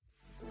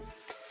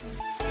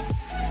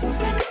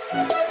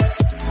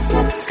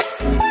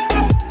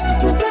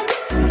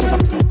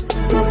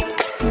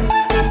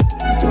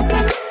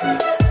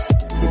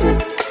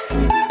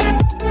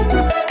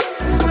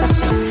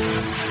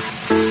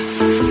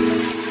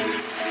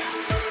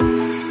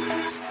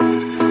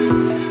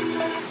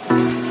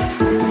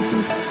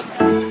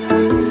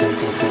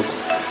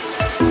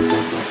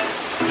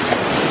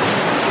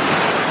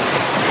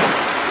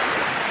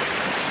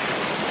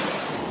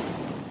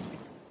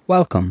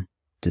Welcome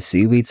to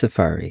Seaweed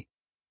Safari,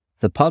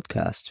 the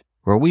podcast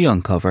where we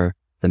uncover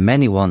the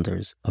many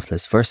wonders of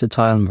this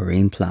versatile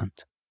marine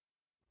plant.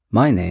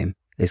 My name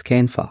is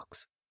Kane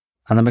Fox,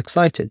 and I'm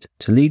excited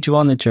to lead you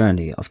on a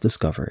journey of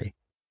discovery.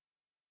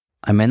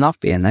 I may not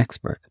be an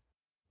expert,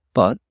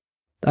 but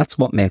that's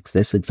what makes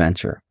this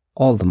adventure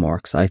all the more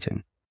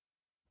exciting.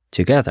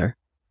 Together,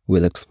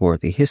 we'll explore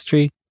the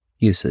history,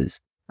 uses,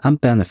 and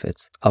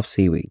benefits of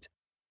seaweed,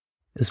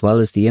 as well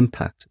as the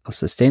impact of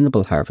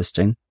sustainable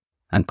harvesting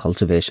and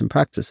cultivation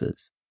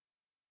practices,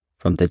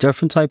 from the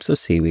different types of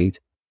seaweed,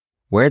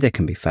 where they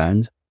can be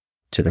found,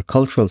 to their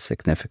cultural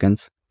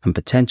significance and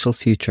potential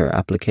future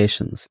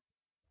applications.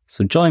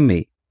 So join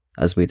me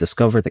as we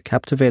discover the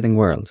captivating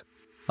world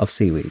of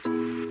seaweed.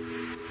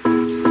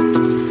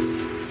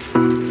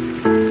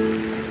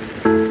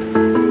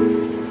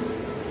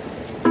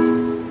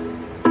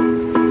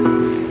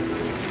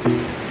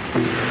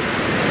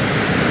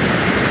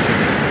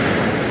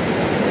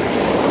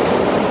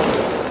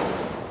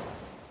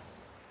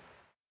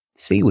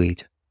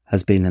 Seaweed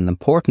has been an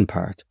important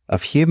part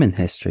of human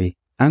history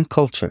and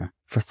culture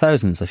for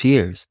thousands of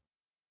years.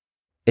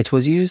 It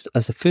was used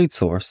as a food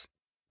source,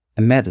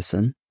 a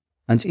medicine,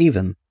 and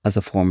even as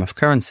a form of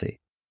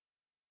currency.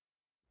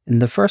 In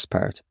the first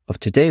part of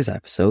today's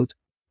episode,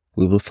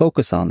 we will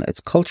focus on its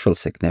cultural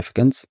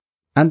significance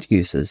and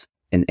uses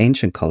in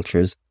ancient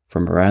cultures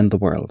from around the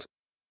world.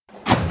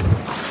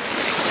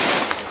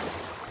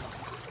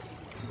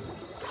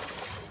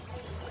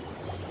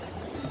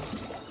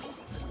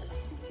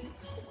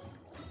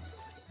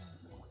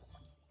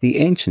 The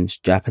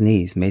ancient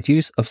Japanese made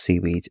use of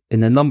seaweed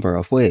in a number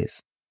of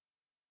ways.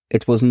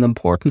 It was an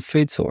important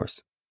food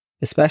source,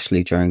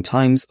 especially during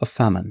times of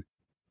famine.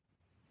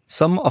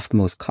 Some of the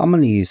most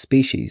commonly used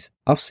species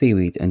of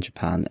seaweed in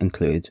Japan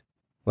include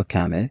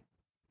wakame,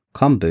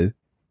 kombu,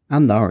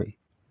 and nori.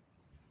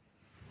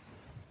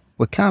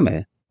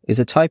 Wakame is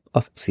a type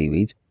of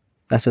seaweed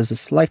that has a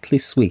slightly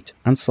sweet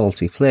and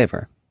salty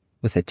flavour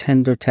with a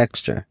tender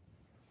texture.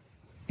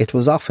 It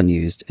was often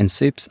used in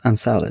soups and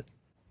salad.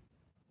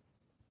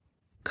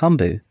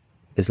 Kombu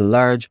is a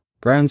large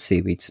brown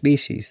seaweed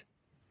species,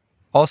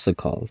 also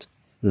called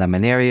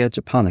Laminaria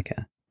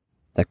japonica,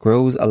 that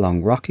grows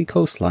along rocky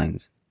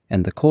coastlines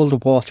in the colder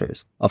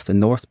waters of the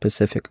North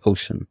Pacific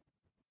Ocean.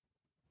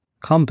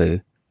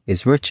 Kombu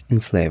is rich in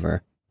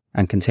flavour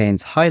and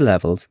contains high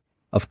levels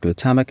of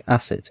glutamic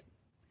acid,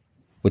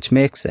 which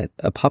makes it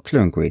a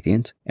popular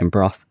ingredient in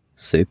broth,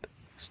 soup,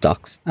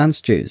 stocks, and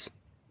stews.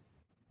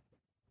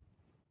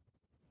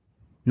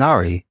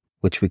 Nori,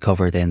 which we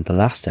covered in the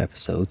last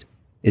episode,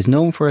 is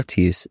known for its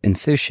use in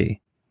sushi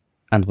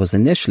and was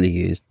initially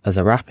used as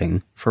a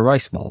wrapping for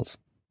rice balls.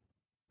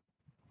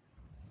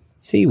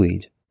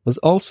 Seaweed was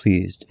also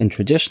used in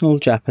traditional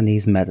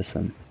Japanese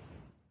medicine.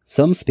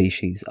 Some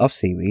species of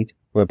seaweed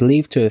were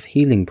believed to have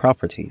healing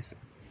properties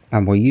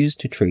and were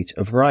used to treat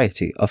a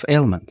variety of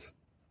ailments.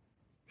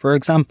 For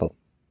example,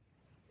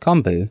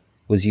 kombu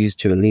was used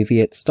to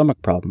alleviate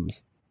stomach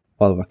problems,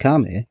 while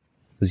wakame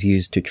was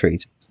used to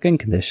treat skin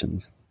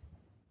conditions.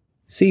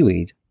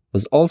 Seaweed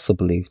was also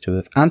believed to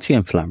have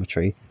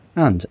anti-inflammatory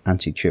and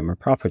anti-tumour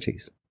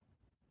properties.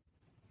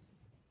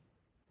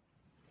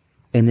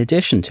 In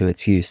addition to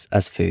its use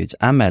as food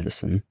and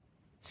medicine,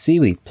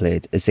 seaweed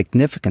played a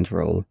significant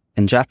role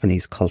in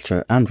Japanese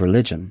culture and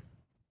religion.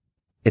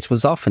 It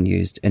was often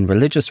used in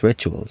religious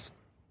rituals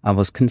and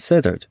was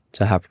considered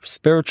to have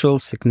spiritual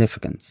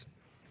significance.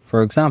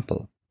 For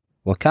example,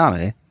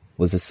 wakame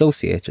was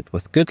associated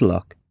with good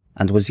luck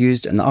and was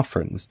used in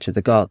offerings to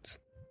the gods.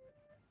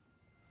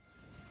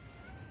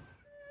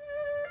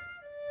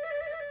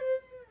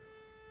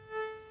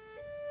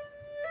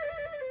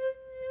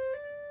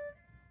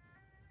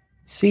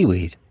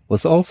 Seaweed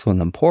was also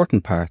an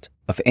important part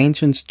of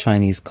ancient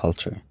Chinese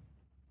culture.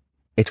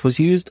 It was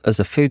used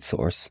as a food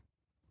source,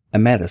 a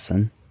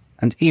medicine,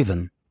 and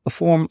even a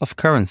form of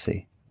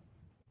currency.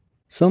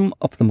 Some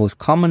of the most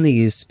commonly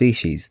used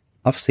species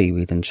of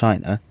seaweed in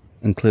China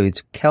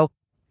include kelp,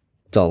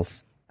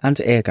 dulse, and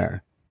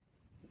agar.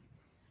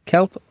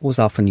 Kelp was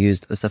often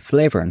used as a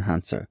flavour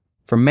enhancer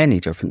for many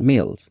different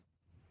meals,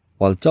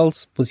 while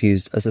dulse was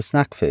used as a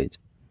snack food.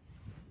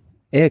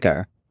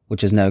 Agar,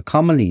 which is now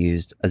commonly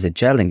used as a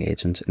gelling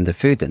agent in the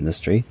food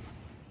industry,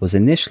 was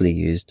initially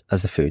used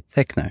as a food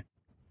thickener.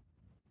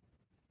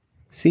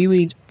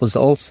 Seaweed was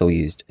also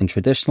used in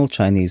traditional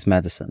Chinese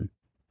medicine.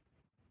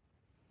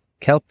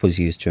 Kelp was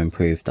used to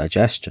improve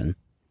digestion,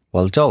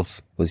 while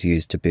dulse was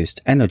used to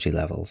boost energy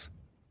levels.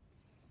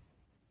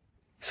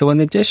 So in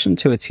addition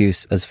to its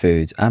use as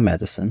food and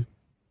medicine,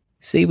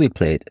 seaweed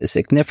played a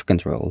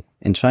significant role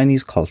in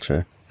Chinese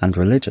culture and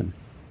religion.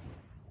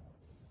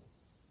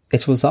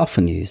 It was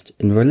often used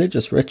in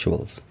religious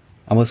rituals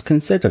and was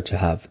considered to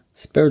have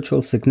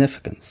spiritual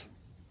significance.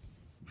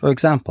 For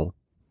example,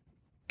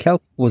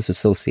 kelp was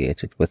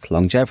associated with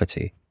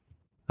longevity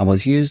and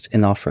was used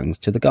in offerings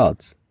to the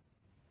gods.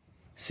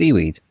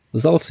 Seaweed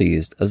was also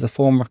used as a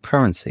form of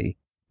currency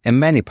in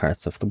many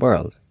parts of the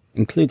world,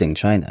 including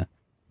China.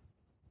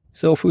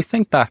 So if we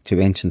think back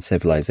to ancient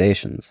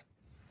civilizations,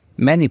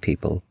 Many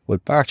people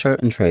would barter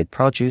and trade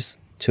produce,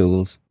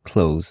 tools,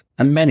 clothes,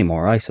 and many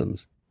more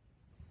items.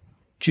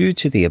 Due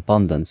to the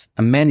abundance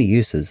and many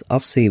uses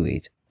of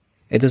seaweed,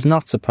 it is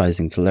not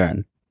surprising to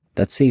learn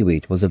that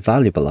seaweed was a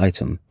valuable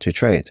item to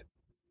trade.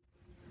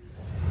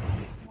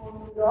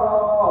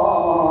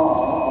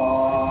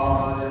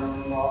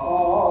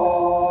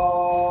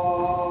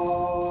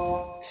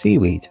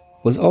 Seaweed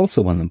was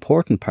also an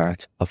important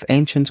part of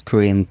ancient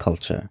Korean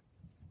culture.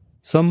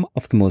 Some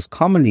of the most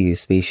commonly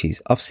used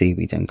species of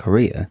seaweed in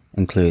Korea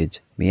include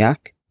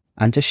miak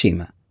and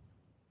dashima.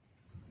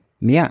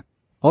 Miak,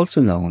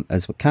 also known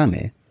as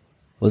wakame,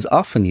 was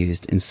often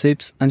used in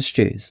soups and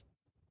stews.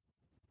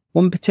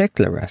 One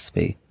particular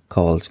recipe,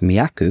 called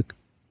miyakuk,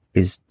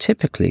 is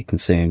typically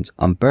consumed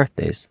on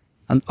birthdays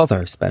and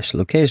other special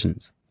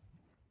occasions.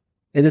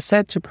 It is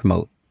said to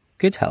promote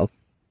good health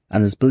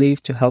and is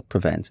believed to help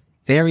prevent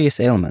various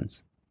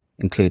ailments,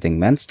 including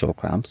menstrual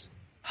cramps,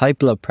 high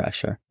blood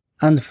pressure,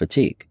 and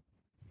fatigue.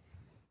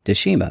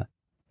 Dashima,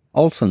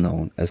 also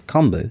known as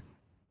kombu,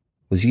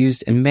 was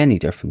used in many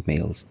different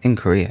meals in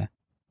Korea.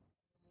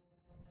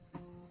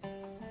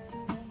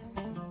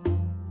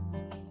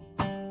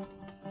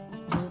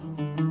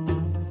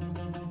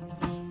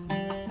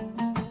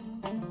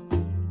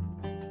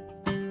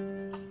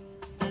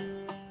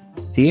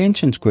 The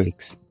ancient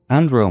Greeks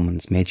and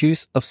Romans made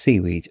use of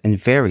seaweed in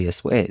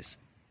various ways,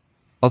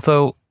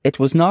 although it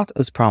was not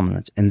as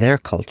prominent in their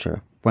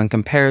culture when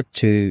compared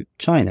to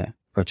China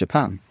or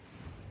Japan.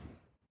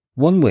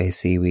 One way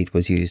seaweed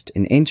was used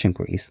in ancient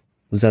Greece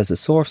was as a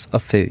source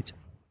of food.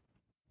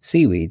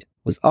 Seaweed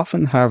was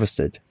often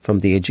harvested from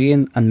the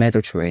Aegean and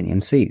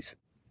Mediterranean seas.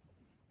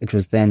 It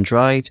was then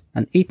dried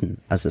and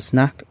eaten as a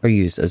snack or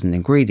used as an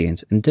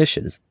ingredient in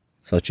dishes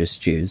such as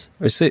stews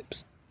or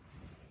soups.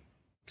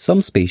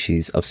 Some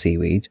species of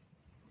seaweed,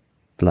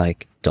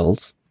 like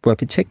dulse, were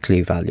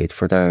particularly valued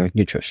for their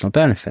nutritional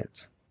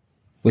benefits,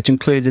 which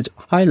included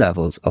high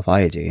levels of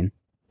iodine,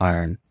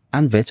 iron,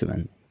 and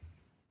vitamin.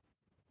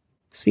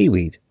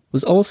 Seaweed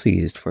was also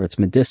used for its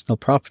medicinal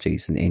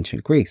properties in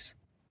ancient Greece.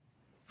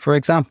 For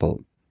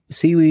example,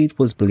 seaweed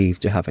was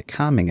believed to have a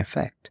calming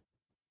effect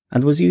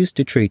and was used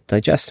to treat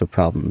digestive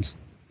problems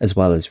as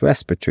well as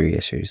respiratory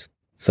issues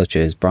such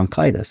as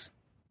bronchitis.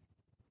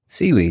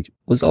 Seaweed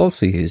was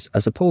also used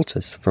as a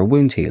poultice for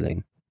wound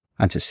healing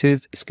and to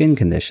soothe skin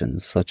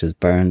conditions such as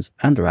burns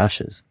and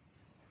rashes.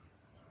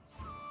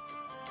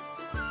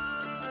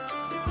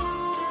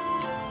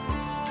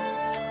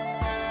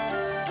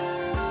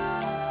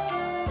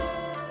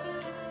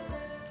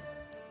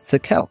 The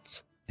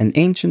Celts, in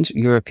ancient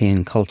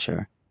European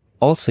culture,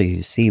 also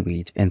used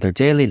seaweed in their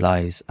daily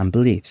lives and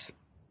beliefs.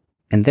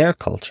 In their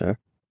culture,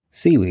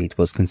 seaweed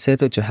was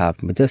considered to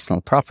have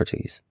medicinal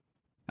properties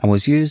and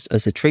was used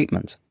as a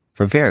treatment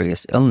for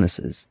various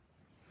illnesses.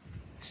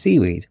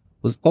 Seaweed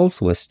was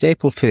also a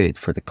staple food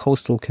for the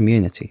coastal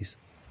communities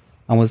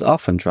and was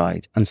often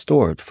dried and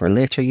stored for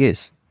later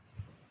use.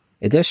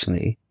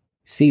 Additionally,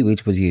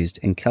 seaweed was used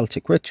in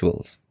Celtic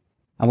rituals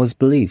and was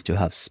believed to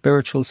have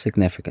spiritual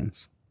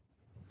significance.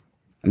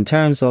 In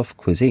terms of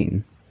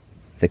cuisine,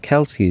 the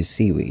Celts used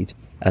seaweed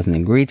as an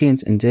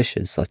ingredient in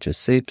dishes such as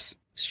soups,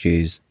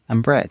 stews,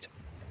 and bread.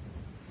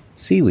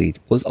 Seaweed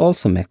was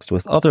also mixed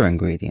with other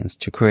ingredients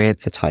to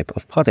create a type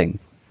of pudding,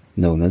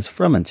 known as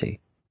frumenty,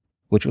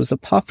 which was a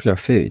popular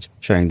food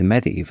during the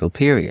medieval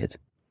period.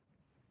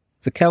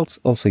 The Celts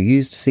also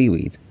used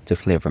seaweed to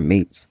flavour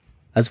meats,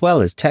 as well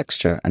as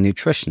texture and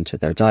nutrition to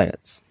their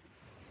diets.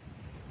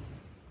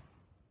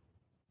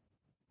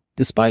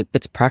 Despite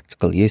its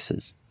practical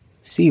uses,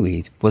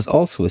 seaweed was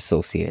also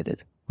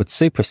associated with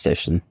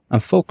superstition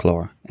and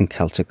folklore in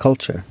Celtic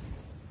culture.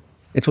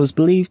 It was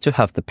believed to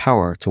have the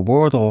power to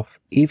ward off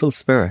evil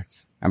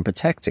spirits and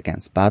protect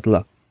against bad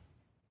luck.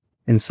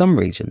 In some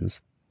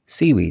regions,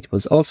 seaweed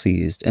was also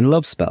used in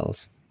love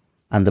spells,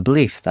 and the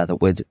belief that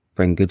it would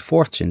bring good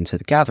fortune to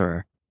the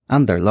gatherer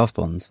and their loved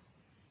ones.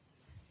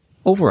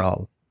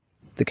 Overall,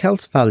 the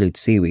Celts valued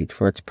seaweed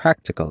for its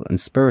practical and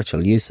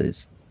spiritual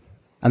uses,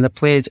 and it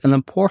played an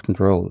important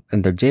role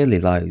in their daily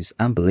lives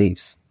and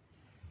beliefs.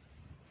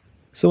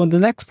 So in the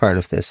next part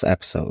of this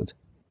episode,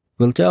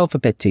 we'll delve a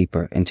bit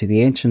deeper into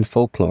the ancient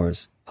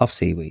folklores of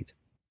seaweed.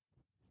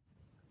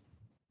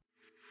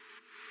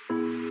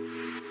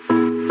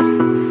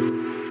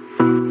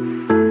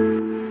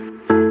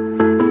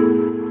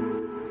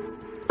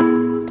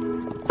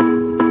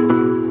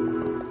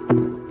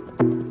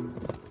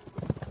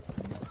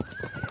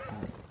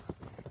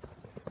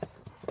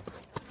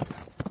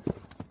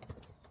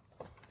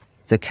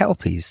 The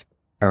kelpies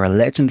are a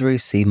legendary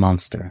sea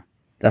monster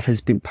that has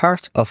been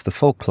part of the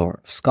folklore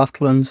of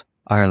Scotland,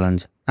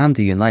 Ireland, and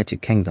the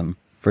United Kingdom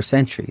for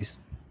centuries.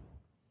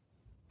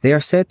 They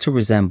are said to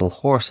resemble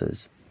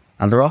horses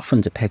and are often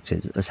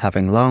depicted as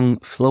having long,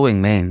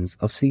 flowing manes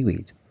of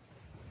seaweed.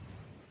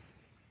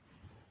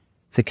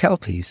 The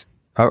kelpies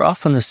are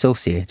often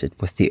associated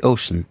with the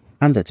ocean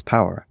and its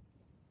power,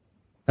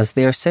 as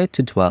they are said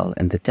to dwell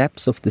in the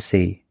depths of the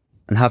sea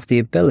and have the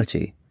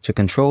ability to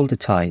control the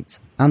tides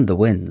and the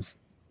winds.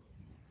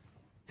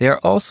 They are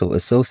also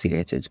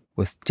associated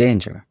with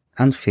danger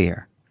and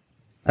fear,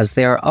 as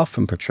they are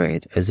often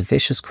portrayed as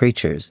vicious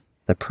creatures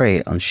that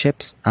prey on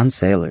ships and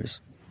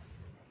sailors.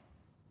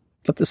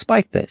 But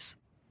despite this,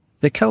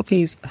 the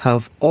Kelpies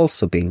have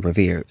also been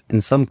revered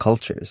in some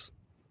cultures,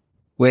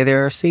 where they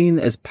are seen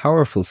as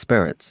powerful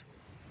spirits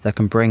that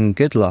can bring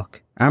good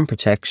luck and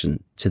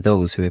protection to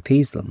those who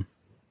appease them.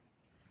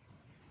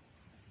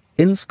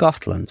 In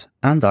Scotland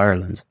and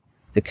Ireland,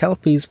 the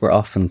Kelpies were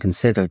often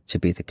considered to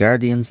be the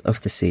guardians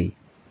of the sea,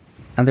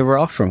 and they were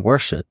often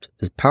worshipped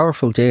as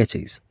powerful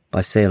deities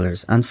by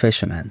sailors and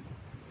fishermen.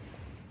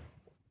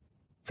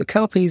 The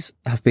Kelpies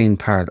have been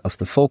part of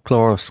the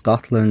folklore of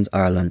Scotland,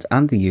 Ireland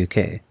and the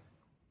UK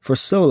for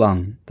so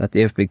long that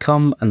they have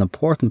become an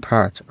important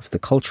part of the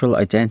cultural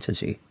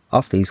identity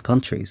of these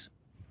countries,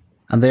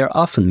 and they are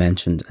often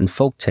mentioned in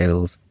folk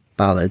tales,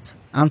 ballads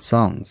and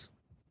songs.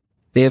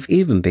 They have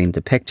even been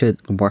depicted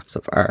in works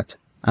of art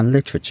and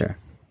literature.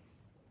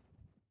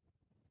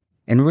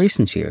 In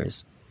recent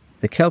years,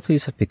 the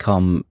Kelpies have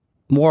become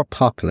more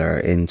popular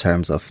in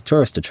terms of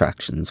tourist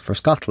attractions for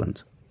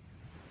Scotland.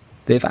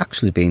 They've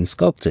actually been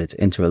sculpted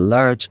into a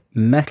large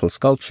metal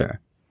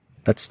sculpture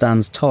that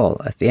stands tall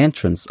at the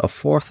entrance of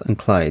Forth and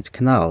Clyde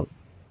Canal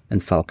in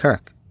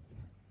Falkirk.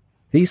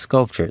 These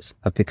sculptures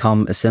have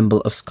become a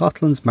symbol of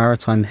Scotland's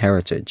maritime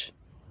heritage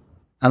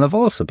and have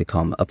also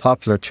become a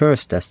popular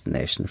tourist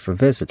destination for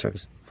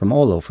visitors from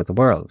all over the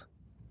world.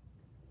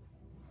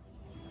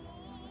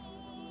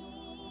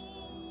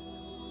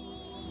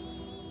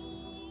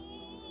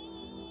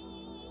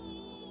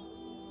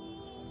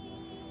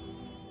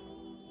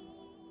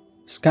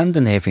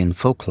 Scandinavian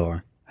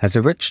folklore has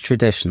a rich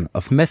tradition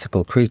of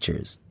mythical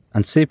creatures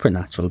and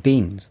supernatural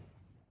beings,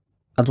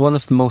 and one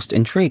of the most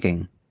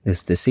intriguing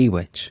is the Sea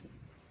Witch.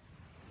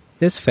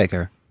 This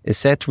figure is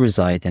said to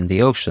reside in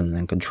the ocean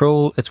and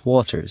control its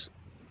waters,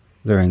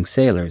 luring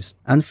sailors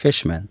and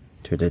fishermen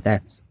to their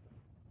deaths.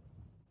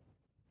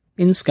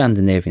 In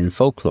Scandinavian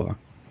folklore,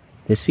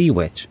 the Sea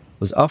Witch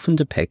was often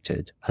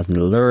depicted as an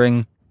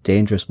alluring,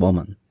 dangerous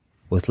woman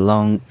with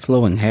long,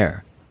 flowing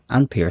hair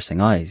and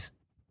piercing eyes.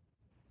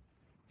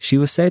 She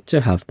was said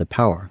to have the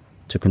power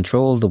to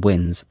control the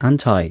winds and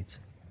tides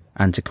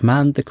and to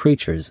command the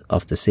creatures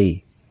of the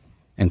sea,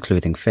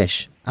 including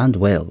fish and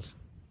whales.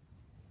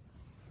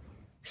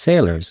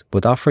 Sailors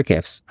would offer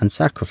gifts and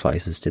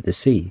sacrifices to the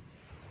sea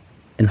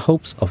in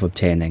hopes of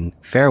obtaining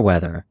fair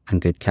weather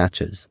and good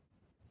catches.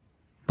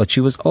 But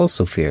she was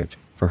also feared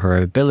for her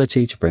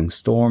ability to bring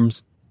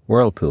storms,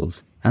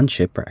 whirlpools, and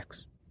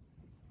shipwrecks.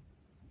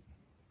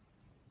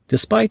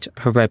 Despite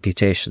her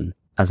reputation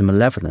as a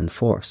malevolent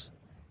force,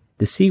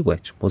 the Sea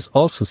Witch was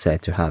also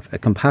said to have a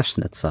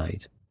compassionate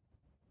side,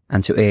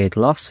 and to aid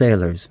lost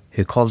sailors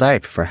who called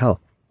out for help.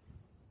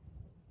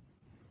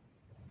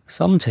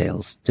 Some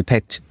tales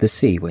depict the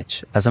Sea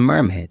Witch as a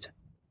mermaid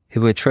who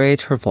would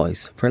trade her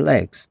voice for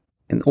legs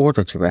in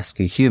order to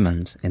rescue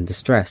humans in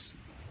distress.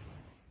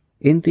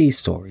 In these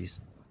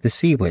stories, the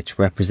Sea Witch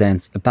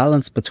represents a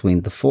balance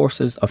between the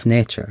forces of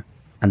nature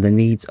and the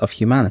needs of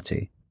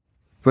humanity,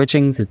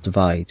 bridging the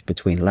divide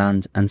between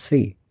land and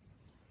sea.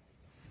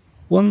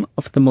 One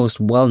of the most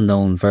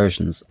well-known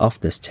versions of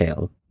this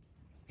tale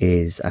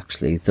is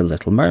actually The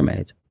Little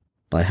Mermaid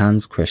by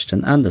Hans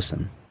Christian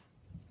Andersen.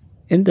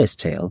 In this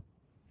tale,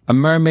 a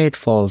mermaid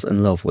falls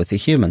in love with a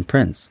human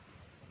prince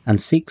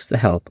and seeks the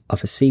help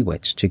of a sea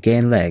witch to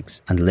gain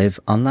legs and live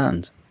on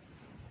land.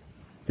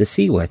 The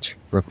sea witch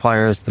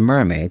requires the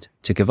mermaid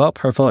to give up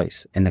her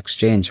voice in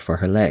exchange for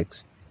her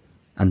legs,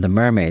 and the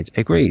mermaid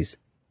agrees,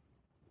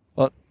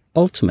 but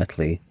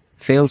ultimately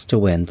fails to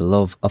win the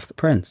love of the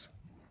prince.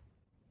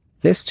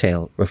 This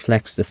tale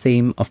reflects the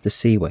theme of the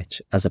Sea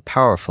Witch as a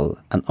powerful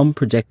and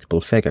unpredictable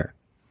figure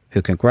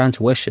who can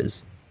grant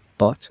wishes,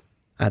 but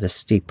at a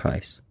steep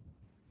price.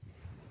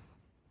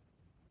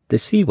 The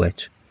Sea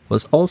Witch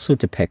was also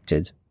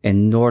depicted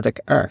in Nordic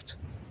art,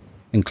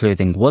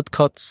 including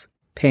woodcuts,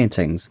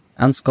 paintings,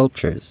 and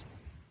sculptures.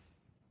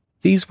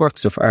 These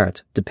works of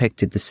art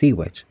depicted the Sea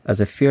Witch as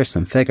a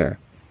fearsome figure,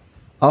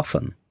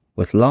 often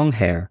with long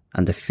hair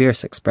and a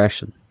fierce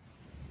expression.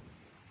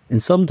 In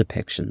some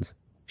depictions,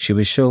 she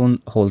was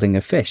shown holding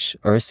a fish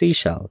or a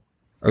seashell,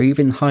 or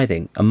even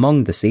hiding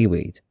among the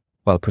seaweed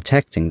while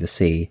protecting the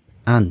sea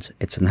and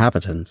its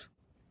inhabitants.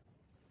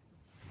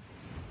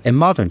 In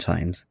modern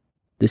times,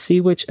 the Sea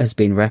Witch has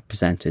been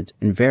represented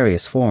in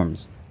various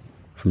forms,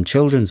 from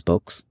children's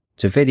books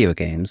to video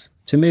games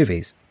to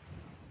movies.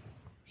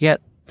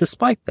 Yet,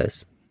 despite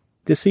this,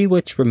 the Sea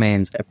Witch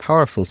remains a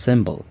powerful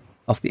symbol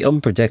of the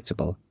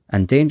unpredictable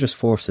and dangerous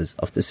forces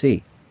of the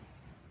sea,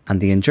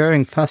 and the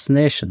enduring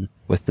fascination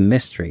with the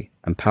mystery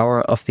and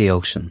power of the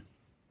ocean.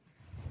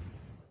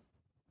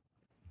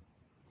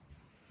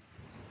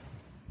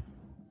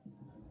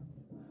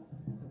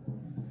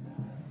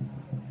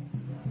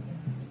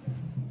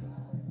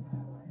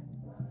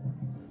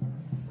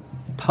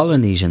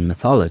 Polynesian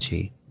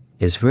mythology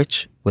is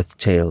rich with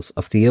tales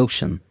of the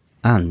ocean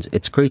and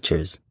its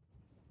creatures,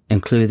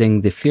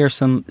 including the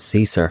fearsome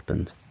sea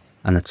serpent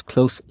and its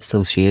close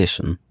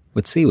association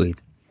with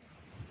seaweed.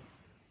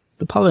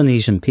 The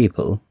Polynesian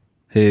people,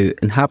 who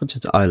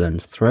inhabited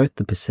islands throughout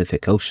the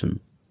Pacific Ocean,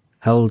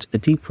 held a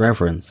deep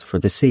reverence for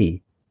the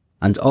sea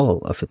and all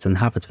of its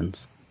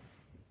inhabitants,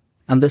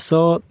 and they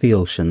saw the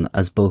ocean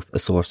as both a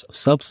source of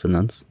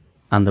sustenance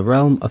and a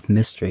realm of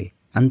mystery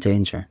and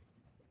danger.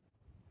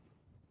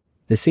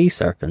 The sea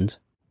serpent,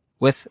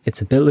 with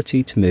its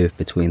ability to move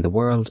between the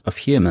world of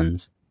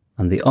humans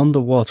and the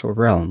underwater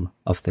realm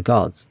of the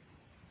gods,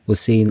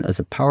 was seen as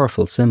a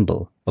powerful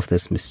symbol of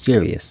this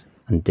mysterious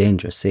and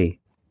dangerous sea.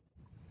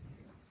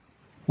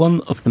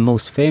 One of the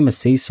most famous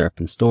sea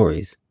serpent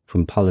stories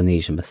from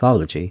Polynesian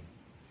mythology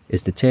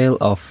is the tale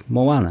of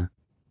Moana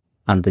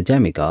and the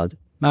demigod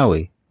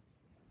Maui.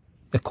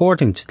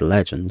 According to the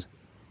legend,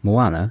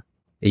 Moana,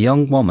 a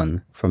young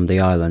woman from the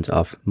island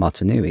of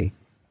Motunui,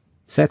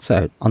 sets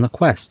out on a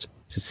quest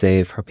to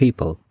save her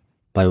people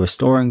by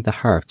restoring the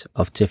heart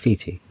of Te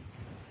Fiti,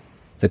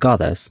 the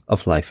goddess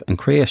of life and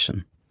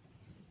creation.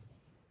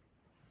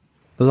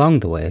 Along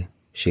the way,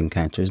 she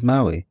encounters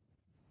Maui,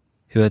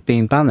 who had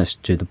been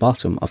banished to the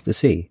bottom of the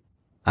sea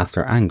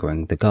after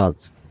angering the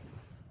gods.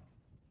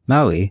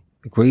 Maui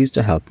agrees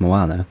to help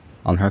Moana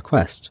on her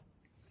quest,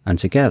 and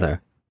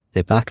together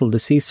they battle the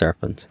sea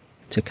serpent,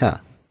 Te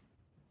Ka,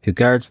 who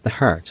guards the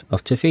heart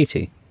of Te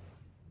Fiti.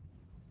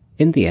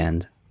 In the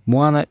end,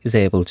 Moana is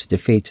able to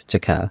defeat Te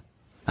Ka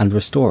and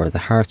restore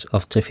the heart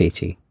of Te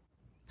Fiti,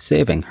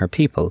 saving her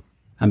people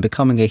and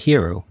becoming a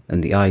hero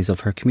in the eyes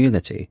of her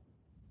community.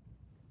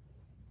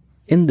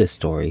 In this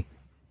story,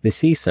 the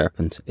sea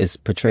serpent is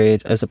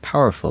portrayed as a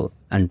powerful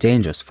and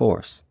dangerous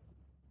force,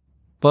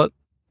 but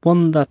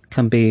one that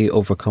can be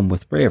overcome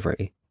with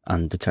bravery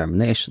and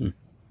determination.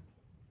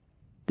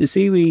 The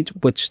seaweed,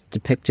 which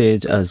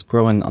depicted as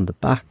growing on the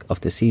back of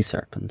the sea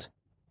serpent,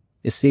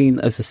 is seen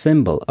as a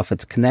symbol of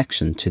its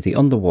connection to the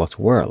underwater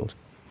world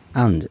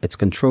and its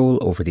control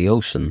over the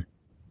ocean.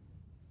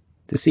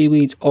 The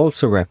seaweed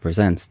also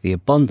represents the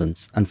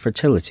abundance and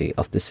fertility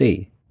of the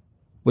sea,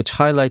 which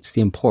highlights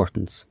the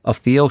importance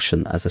of the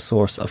ocean as a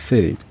source of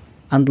food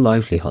and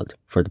livelihood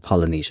for the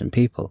Polynesian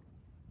people.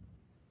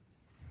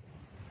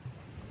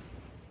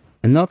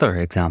 Another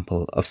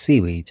example of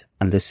seaweed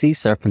and the sea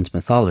serpent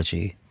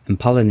mythology in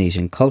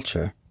Polynesian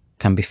culture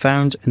can be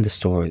found in the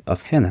story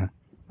of Hina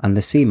and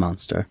the sea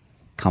monster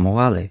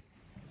Kamoale.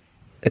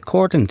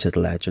 According to the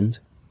legend,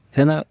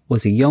 Hina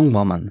was a young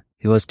woman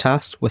who was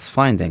tasked with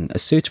finding a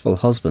suitable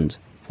husband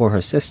for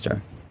her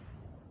sister.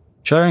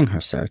 During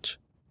her search,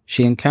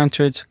 she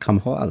encountered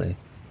Kamoale,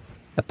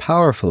 a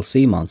powerful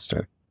sea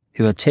monster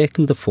who had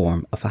taken the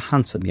form of a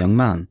handsome young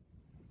man.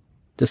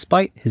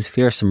 Despite his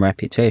fearsome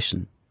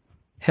reputation,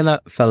 Hina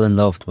fell in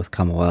love with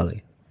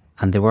Kamoale,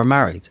 and they were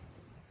married.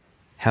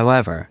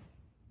 However,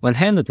 when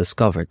Hina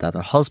discovered that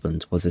her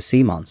husband was a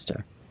sea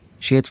monster,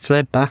 she had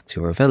fled back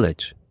to her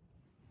village.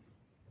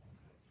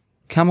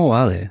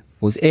 Kamoale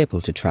was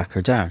able to track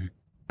her down,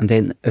 and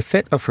in a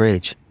fit of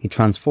rage he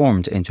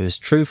transformed into his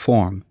true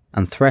form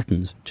and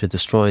threatened to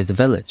destroy the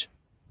village.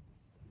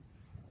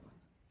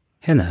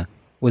 Hina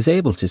was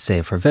able to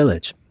save her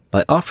village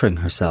by offering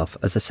herself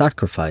as a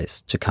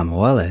sacrifice to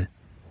Kamoale.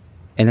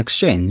 In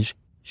exchange,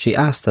 she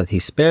asked that he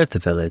spare the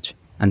village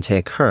and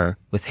take her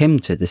with him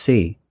to the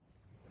sea.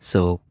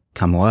 So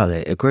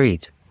Kamoale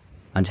agreed,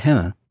 and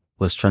Hina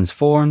was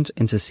transformed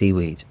into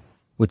seaweed,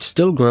 which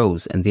still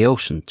grows in the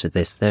ocean to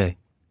this day.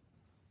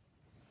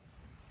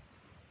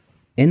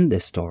 In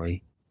this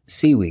story,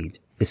 seaweed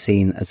is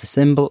seen as a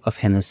symbol of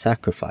Hina's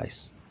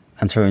sacrifice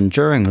and her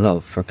enduring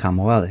love for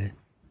Kamoale,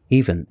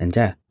 even in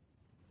death.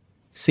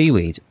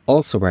 Seaweed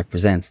also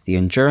represents the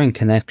enduring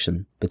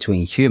connection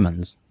between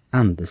humans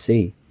and the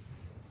sea,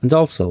 and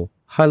also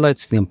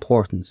highlights the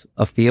importance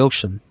of the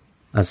ocean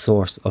as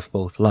source of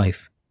both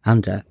life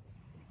and death.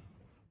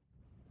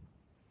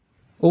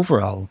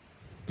 Overall,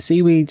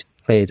 seaweed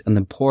played an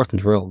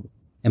important role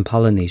in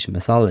Polynesian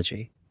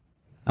mythology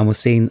and was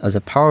seen as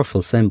a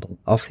powerful symbol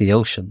of the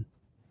ocean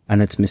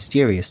and its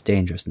mysterious,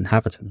 dangerous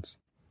inhabitants.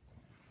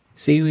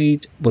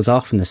 Seaweed was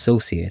often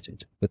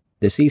associated with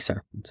the sea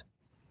serpent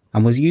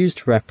and was used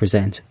to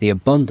represent the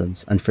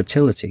abundance and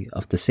fertility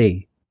of the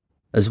sea,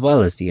 as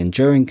well as the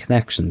enduring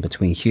connection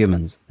between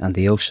humans and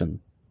the ocean.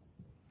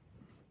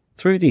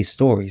 Through these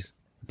stories,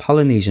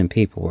 Polynesian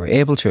people were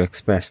able to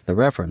express their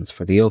reverence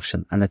for the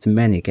ocean and its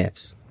many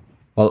gifts,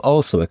 while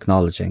also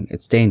acknowledging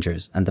its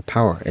dangers and the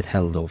power it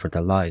held over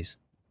their lives.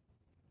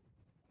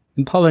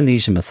 In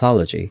Polynesian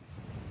mythology,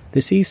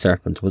 the sea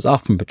serpent was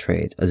often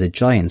portrayed as a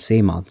giant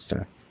sea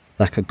monster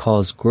that could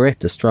cause great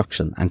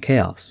destruction and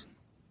chaos.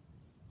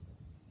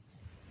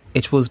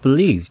 It was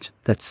believed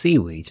that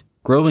seaweed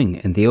growing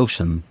in the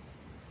ocean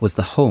was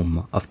the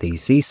home of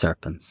these sea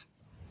serpents,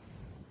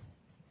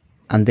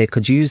 and they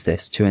could use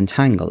this to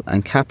entangle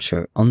and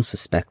capture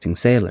unsuspecting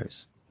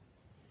sailors.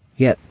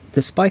 Yet,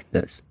 despite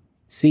this,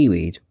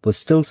 seaweed was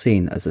still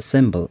seen as a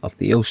symbol of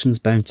the ocean's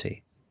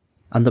bounty,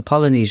 and the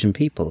Polynesian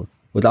people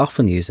would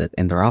often use it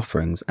in their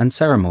offerings and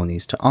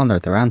ceremonies to honour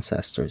their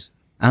ancestors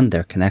and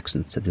their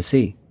connections to the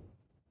sea.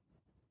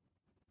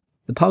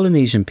 The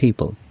Polynesian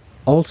people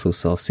also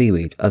saw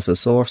seaweed as a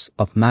source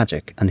of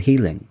magic and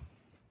healing,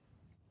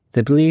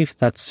 They believed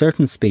that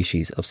certain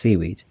species of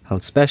seaweed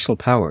held special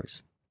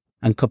powers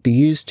and could be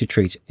used to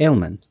treat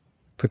ailment,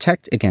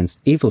 protect against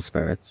evil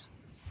spirits,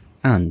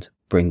 and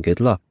bring good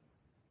luck.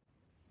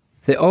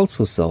 They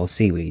also saw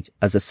seaweed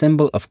as a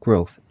symbol of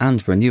growth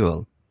and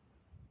renewal,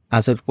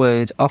 as it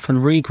would often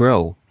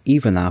regrow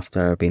even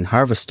after being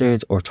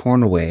harvested or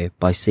torn away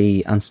by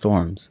sea and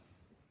storms.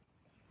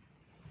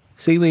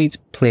 Seaweed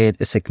played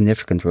a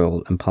significant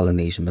role in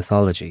Polynesian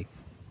mythology,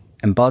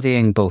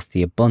 embodying both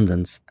the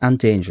abundance and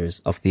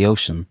dangers of the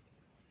ocean.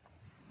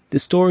 The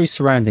stories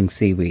surrounding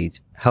seaweed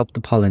helped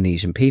the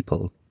Polynesian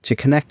people to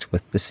connect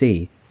with the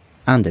sea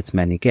and its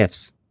many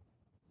gifts,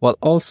 while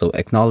also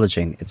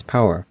acknowledging its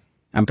power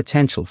and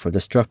potential for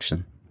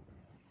destruction.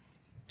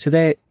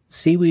 Today,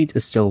 seaweed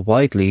is still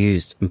widely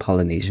used in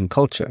Polynesian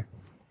culture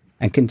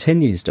and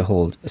continues to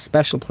hold a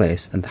special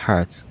place in the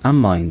hearts and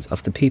minds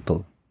of the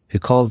people who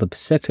call the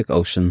Pacific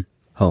Ocean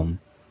home.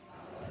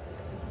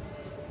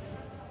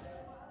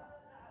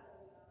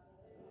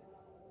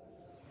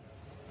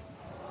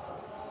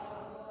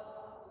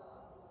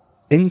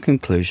 In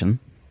conclusion,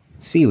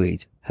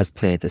 seaweed has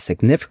played a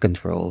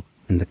significant role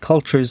in the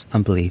cultures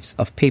and beliefs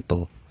of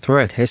people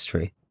throughout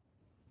history.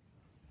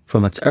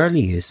 From its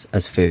early use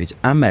as food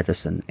and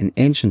medicine in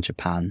ancient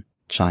Japan,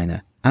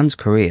 China, and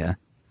Korea,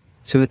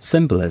 to its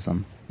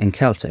symbolism in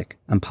Celtic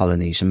and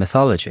Polynesian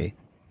mythology,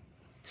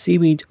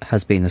 seaweed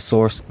has been a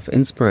source of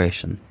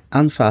inspiration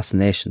and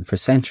fascination for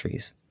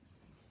centuries.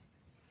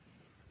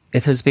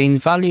 It has been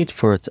valued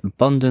for its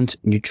abundant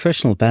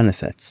nutritional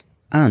benefits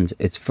and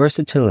its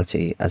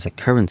versatility as a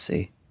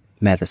currency,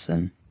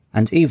 medicine,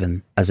 and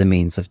even as a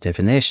means of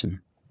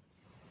divination.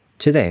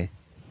 Today,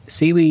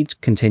 seaweed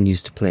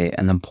continues to play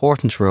an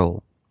important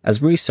role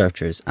as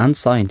researchers and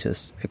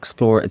scientists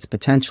explore its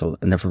potential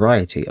in a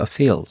variety of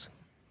fields,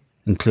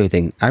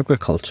 including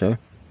agriculture,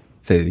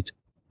 food,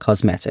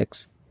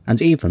 cosmetics,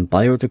 and even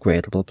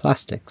biodegradable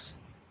plastics.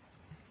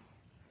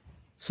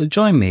 So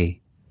join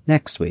me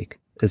next week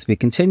as we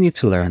continue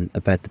to learn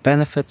about the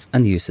benefits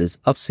and uses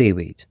of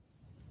seaweed.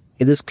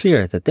 It is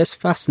clear that this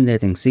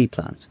fascinating sea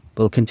plant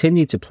will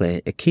continue to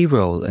play a key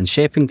role in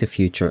shaping the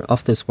future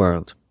of this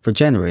world for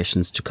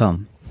generations to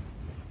come.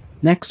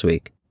 Next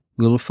week,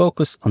 we will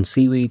focus on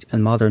seaweed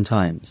in modern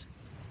times,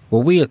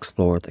 where we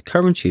explore the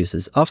current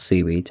uses of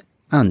seaweed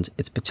and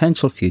its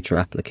potential future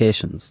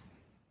applications.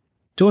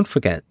 Don't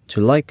forget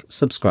to like,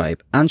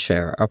 subscribe, and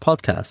share our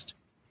podcast.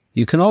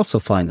 You can also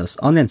find us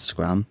on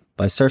Instagram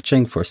by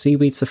searching for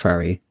Seaweed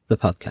Safari, the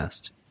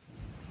podcast.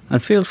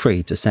 And feel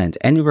free to send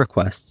any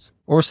requests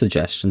or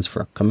suggestions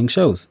for upcoming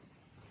shows.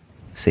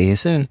 See you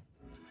soon.